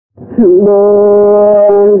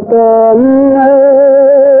buồn cơn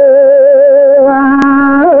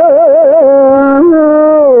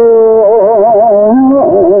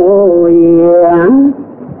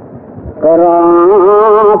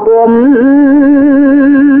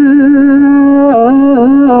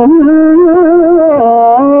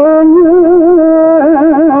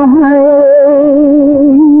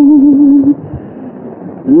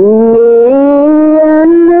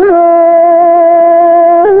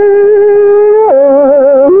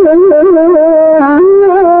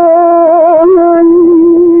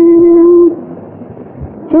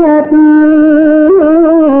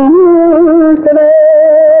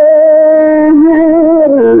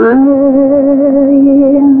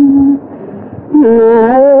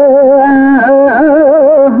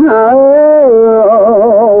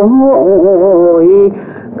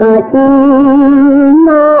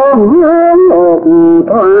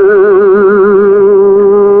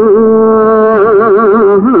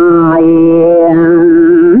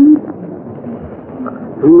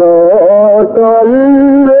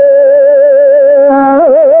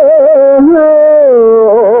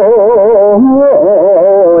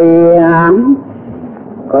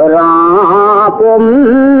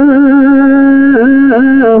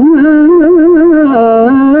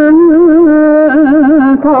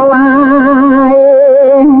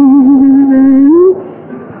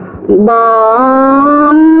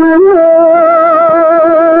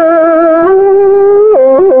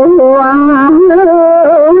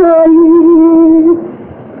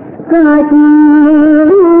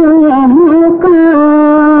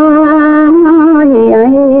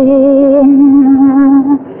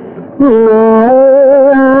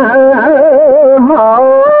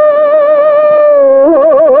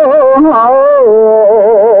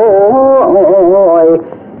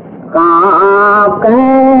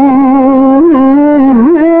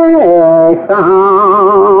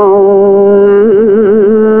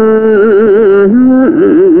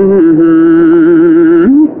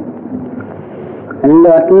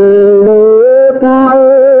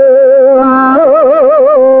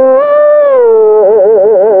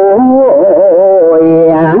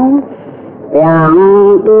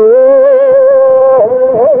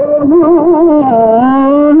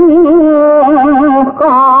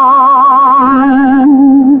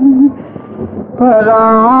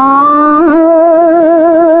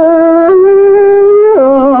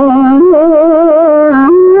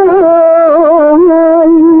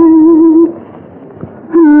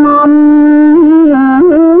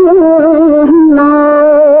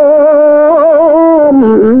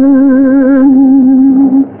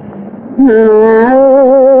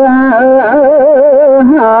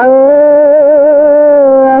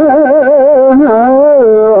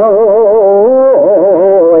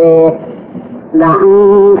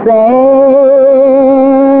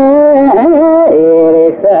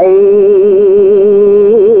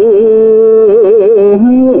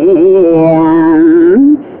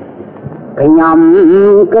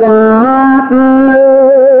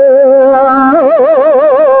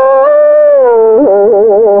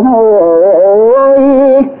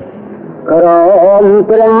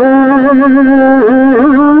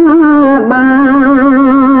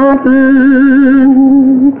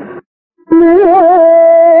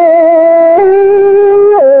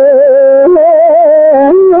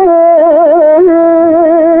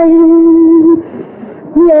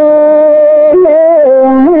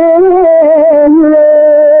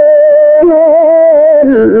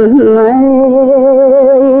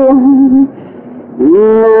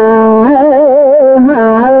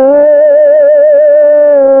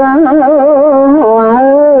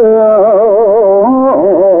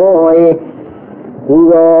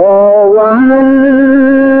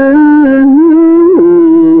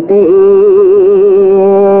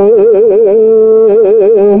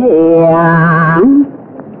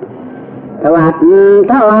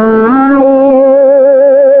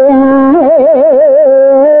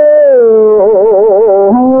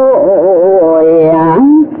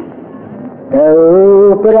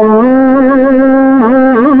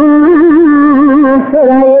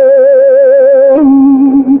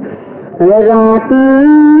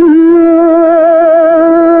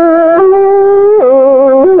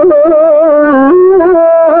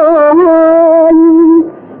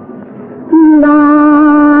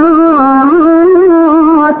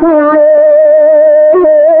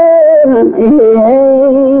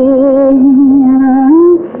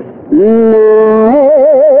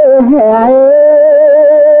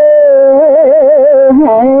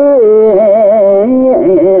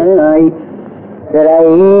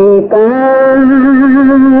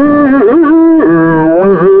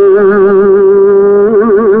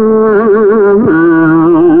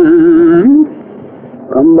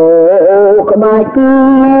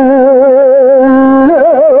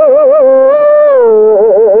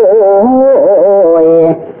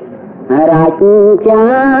rạch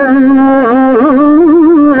chan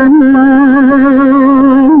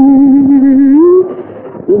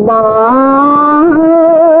bỏ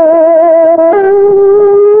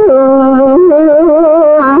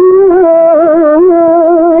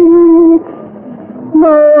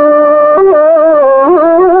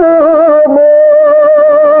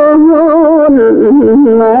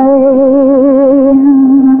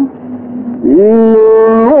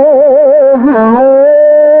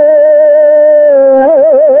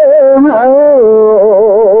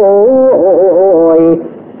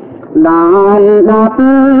đàn đắp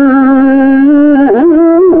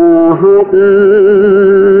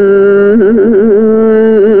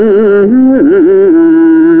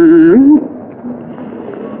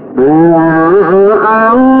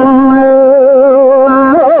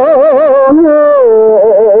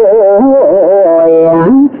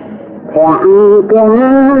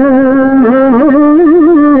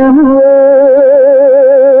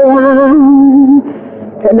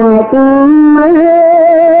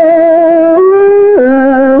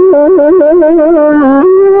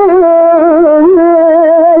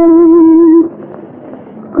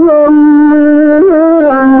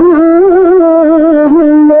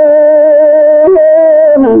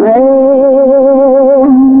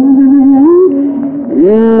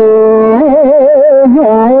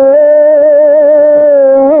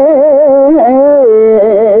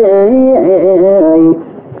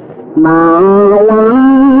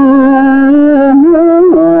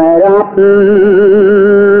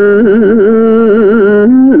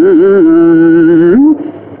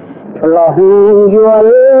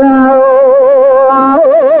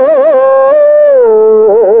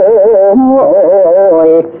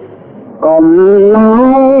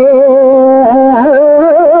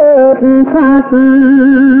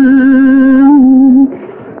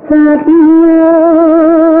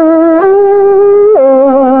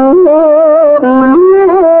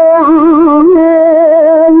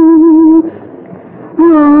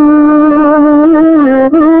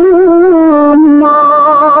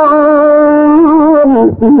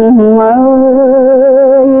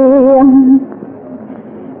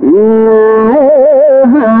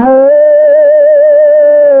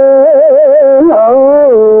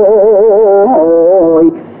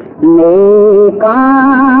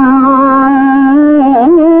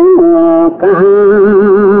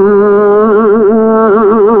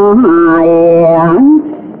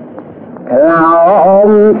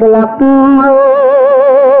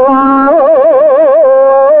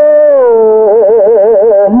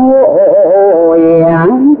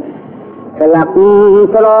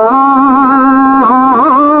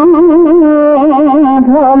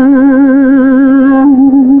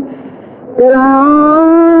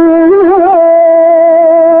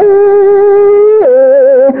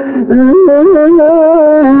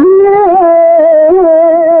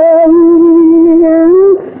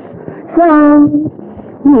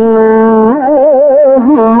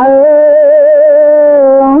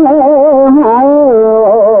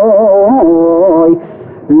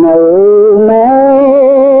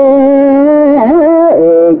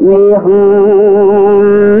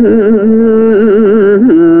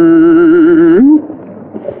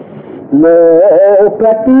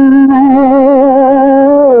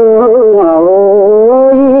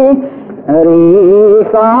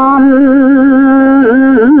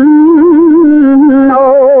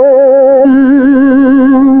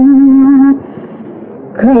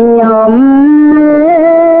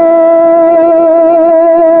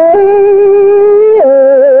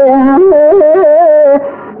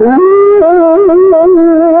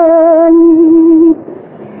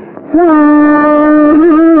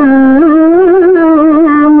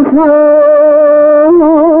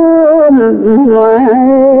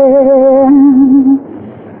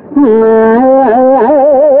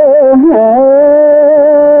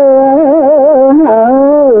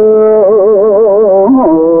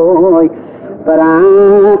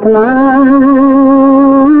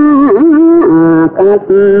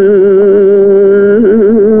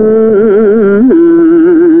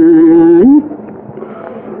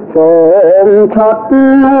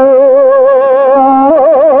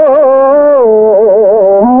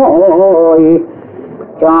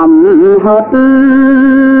hát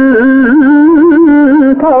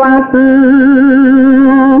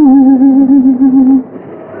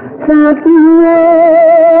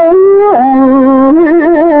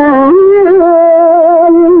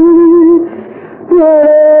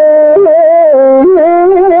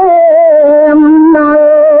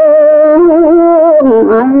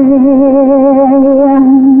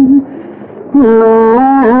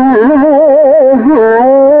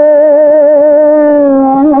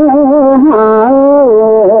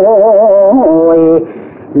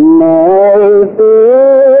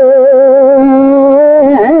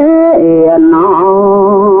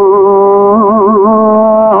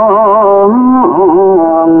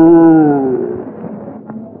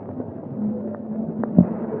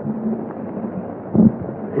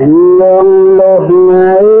Long long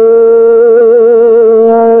ấy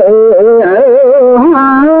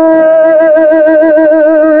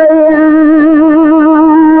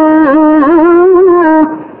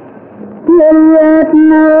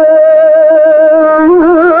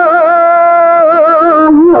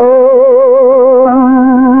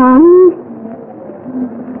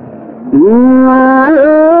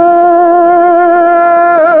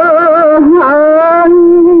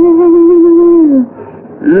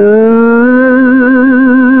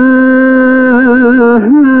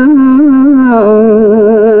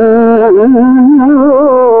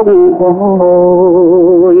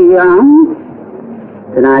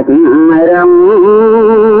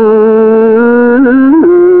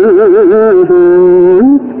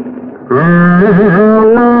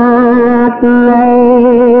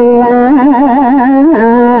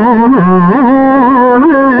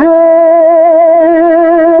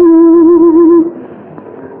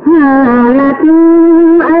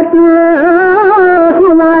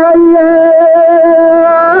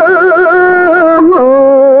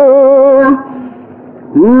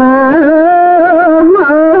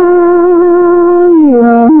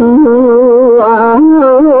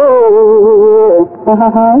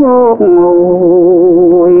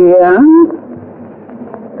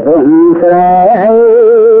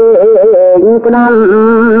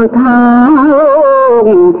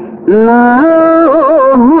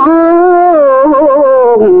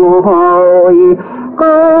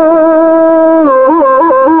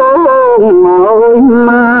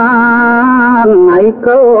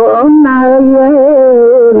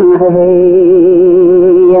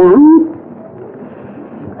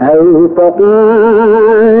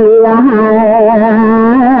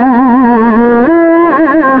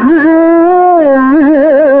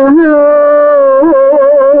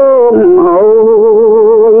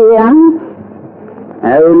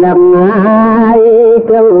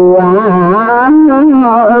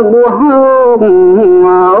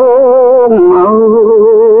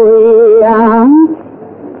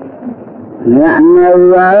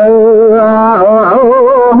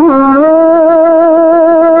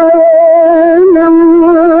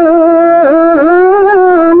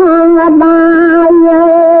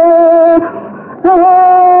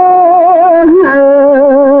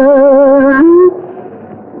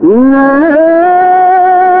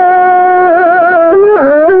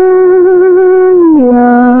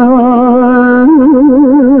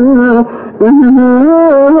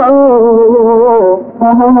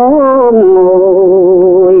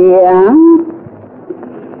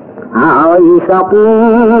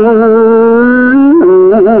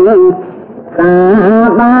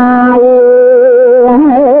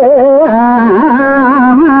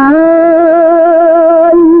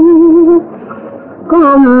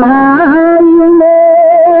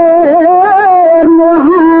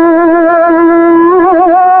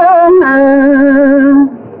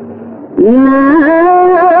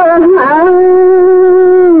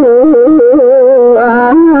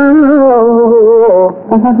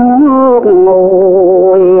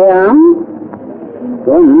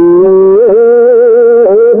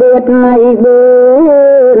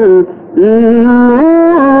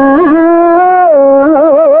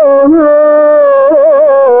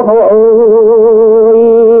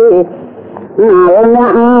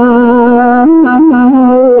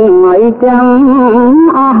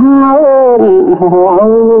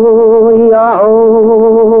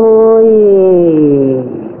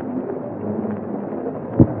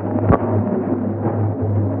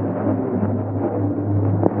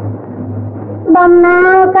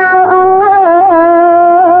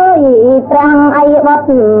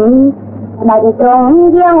Đại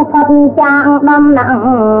trung dương Phật trạng đâm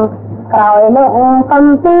nặng cõi lụng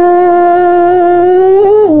công ty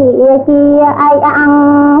chia ai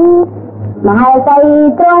ăn mà hai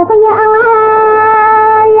cây trung cái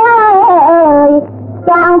ơi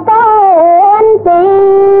chẳng tên tí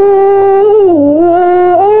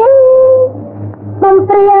bông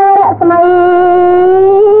tria mây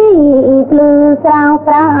lư sang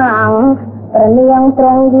sang niềng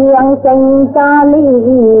trung dương tranh cho ly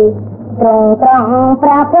trong trong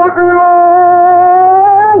pra ai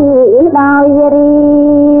đào ri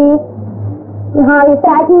hỏi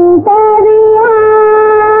sạch tê ri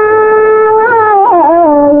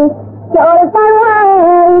trời tay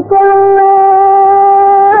quăng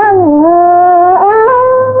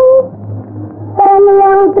tên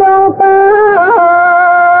yang trong ta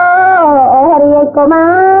ri cô má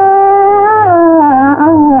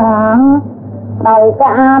đời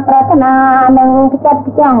cả pratana nâng chất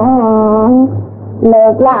chẳng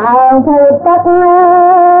lược lão thu tất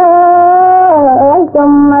ơi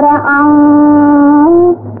chung ra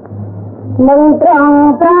ông nâng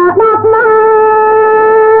trong ra đắp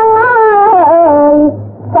ơi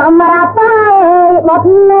xong ra tay bật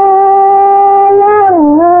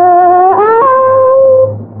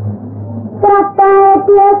Srata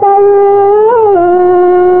tia tay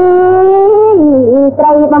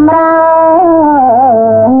trai bầm ra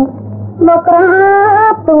một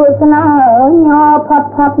ráp tu sna nhỏ phật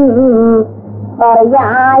phật ở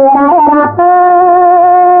dài dài ráp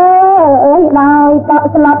ơi đai tạo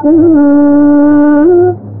sập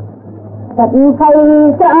thật phải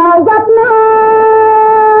sợ giấc nơi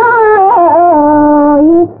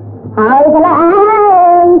ai là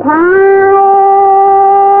anh thay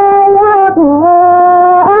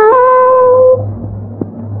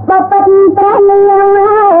bapak terliang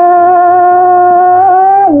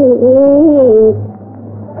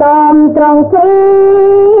som trong chiếc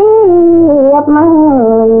mây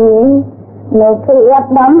nụ thiệt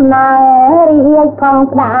đâm nai không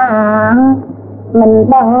đàng mình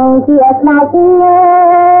bằng chiếc đạch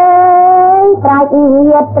trạch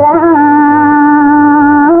nhiệt ra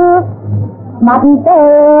mặt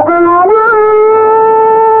từ ai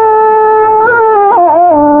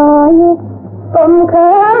cũng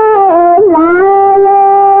khơi lại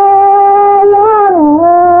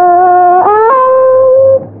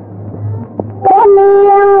cái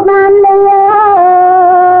miệng ban ơi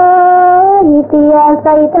tia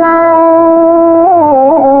say lại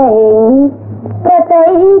cái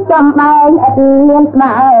thấy trong bài ẩn nhiên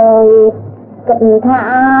bài cận thả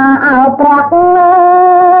áo bạc ơi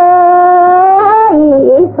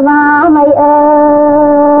xóa mây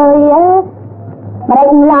ơi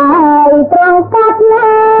bệnh lại trong cát nơi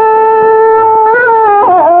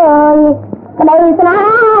đây là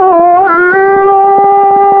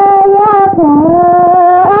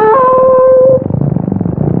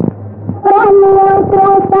con yêu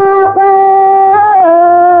trong xa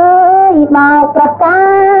ơi bao cả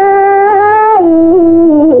cái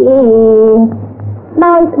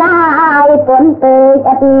nơi đại tuần tới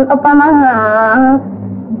ân opama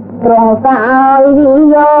trong sao đi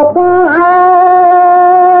vô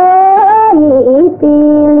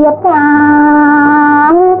liệp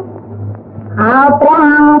thang áo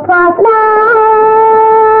tràng phát đai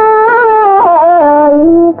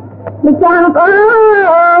bị chàng con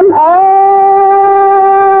ơi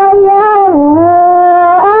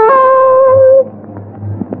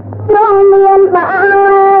trong miền bão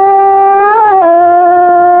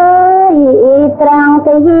tràng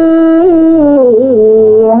cái gì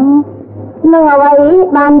nửa ấy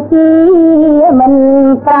ban chi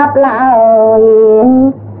mình pháp lại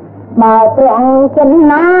bảo tượng chân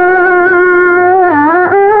nái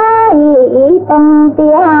tâm tia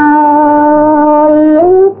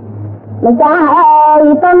mình cha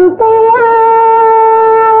ơi tâm tia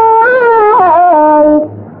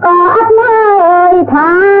có ấp nơi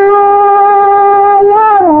thái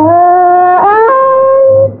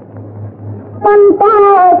tâm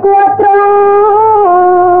tay của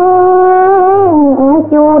trông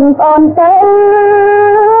chun con tên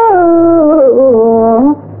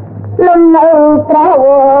lần đầu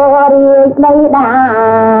trao riêng đây đã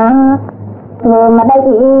người mà đây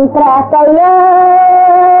tra cây ơi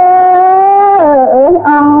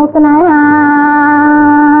ông sna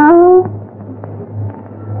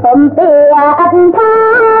không tia anh thay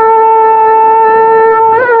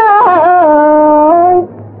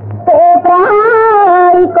tê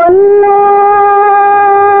trái con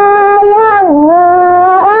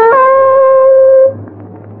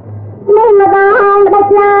nên mà đang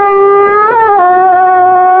đặt lại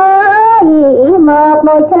một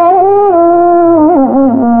đôi chân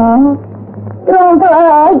trong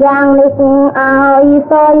thời gian lịch ai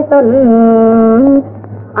soi xuân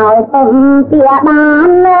ai tâm tia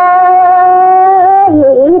ban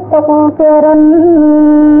tục sơn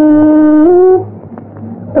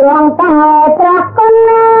trong tay trạc con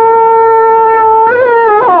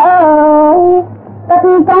tất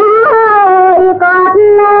trái con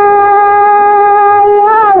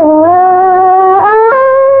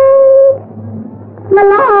mà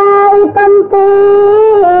lại tâm tư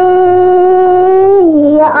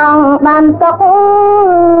ông ban tóc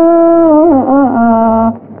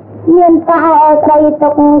nhiên tại cây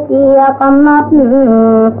tóc kia con mắt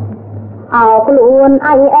áo luôn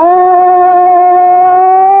anh ơi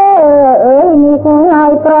như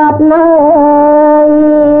ai trọt nơi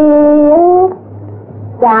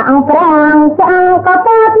chẳng prang chẳng có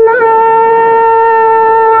tết nơi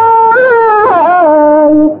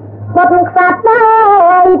một sát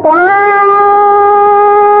nơi ta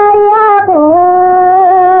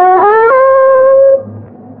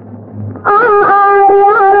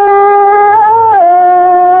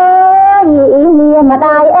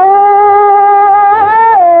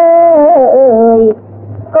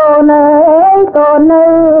cô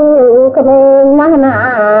nữ cái bên na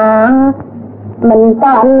na mình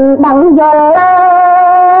còn đắng giờ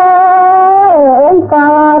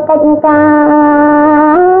có cách ca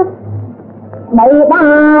đầy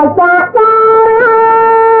đà cha cha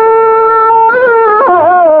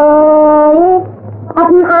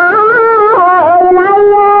anh ai lại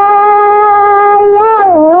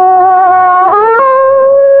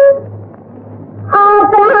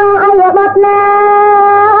trang ai bắt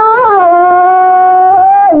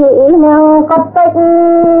nào có tích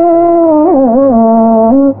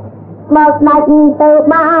bậc đại từ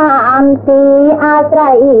ban thì ai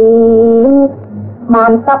chạy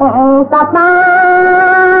bàn sông ta ba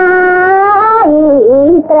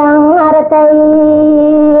trang ở đây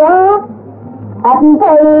anh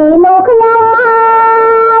thấy nó khăng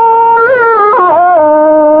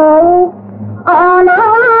ở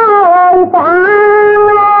nơi ta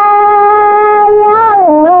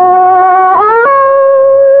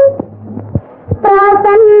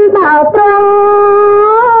bảo trong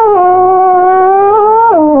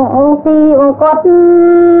siêu cốt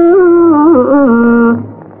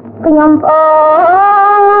cái nhóm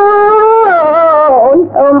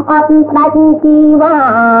ôm ấp đánh chi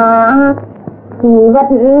vật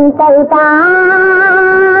tay ta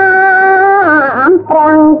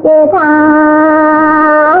răng chê tha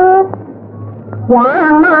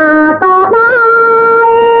giang mà có đây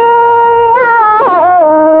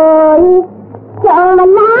chẳng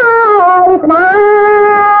mình nói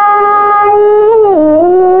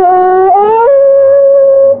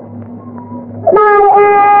đây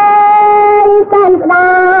ơi cần đây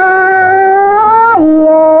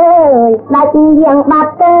ơi lạch giang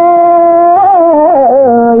bát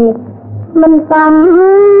ơi mình xăm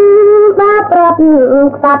bát rập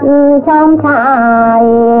sạch trong trại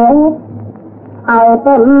ai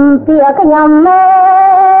tìm phía cái nhầm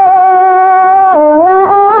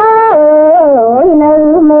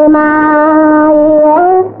nữ mê mai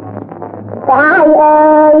cài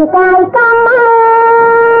ơi cài cắm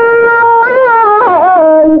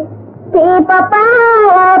ơi chị papa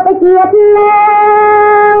phải chiết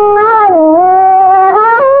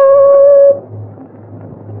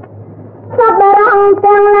sắp răng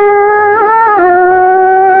tiếng lai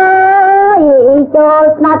cho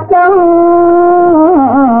nát chân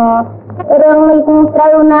rừng mình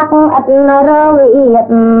trâu nát ắt rơ việt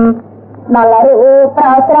đó là rượu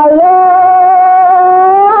trò trời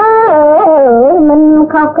mình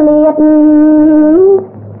khóc liệt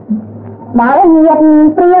đã nhiệt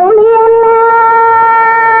priêu liên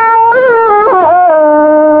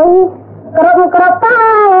crom crop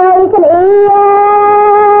tay cái đi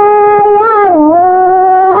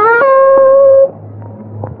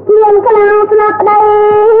liên cái nào snap đây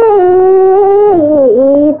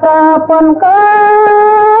ta pon con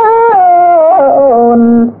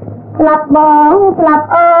sắp bóng sắp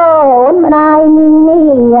ôn đai ni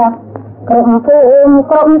cụm phùm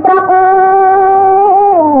cụm trắc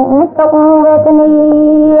sông về tên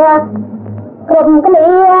cụm cái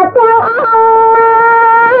nia trăng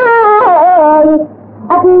ơi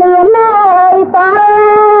ắt niềm ơi phai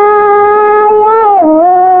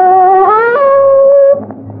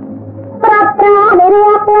sắp ra để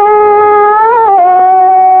riêng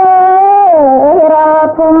ra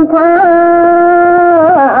phùm tham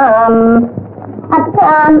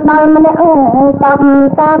anh bao mình tâm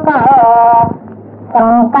ta cả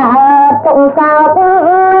chẳng cả tụng sao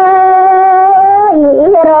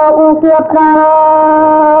ý rộng kiếp đó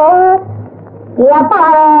kiếp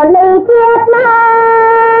ở nơi kiếp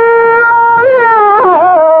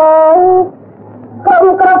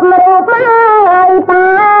không cập một mai ta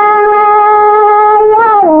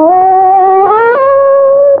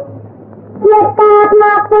kiếp cát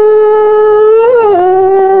mạc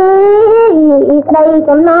đây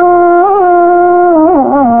trong nắng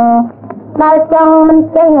bao trong mình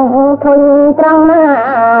sinh thuần trăng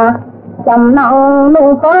mà trong nắng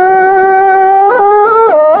mình có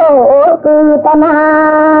cứ tâm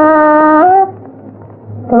hà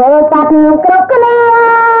thôi sạch cốc lia